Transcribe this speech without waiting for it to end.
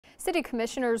City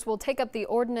commissioners will take up the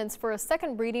ordinance for a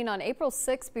second reading on April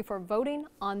 6th before voting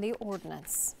on the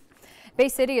ordinance. Bay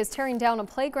City is tearing down a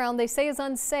playground they say is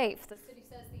unsafe. The city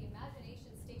says the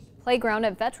Imagination Station playground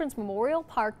at Veterans Memorial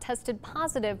Park tested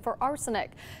positive for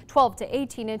arsenic. 12 to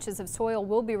 18 inches of soil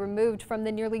will be removed from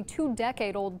the nearly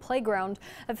 2-decade-old playground.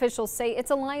 Officials say it's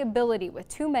a liability with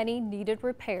too many needed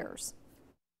repairs.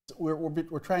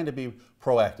 We're trying to be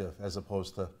proactive as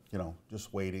opposed to,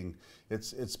 just waiting.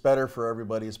 It's better for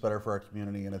everybody, it's better for our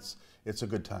community, and it's a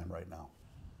good time right now.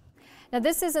 Now,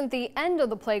 this isn't the end of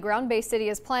the playground. Bay City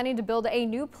is planning to build a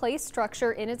new play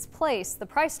structure in its place. The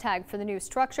price tag for the new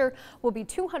structure will be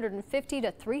 $250,000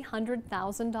 to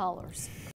 $300,000.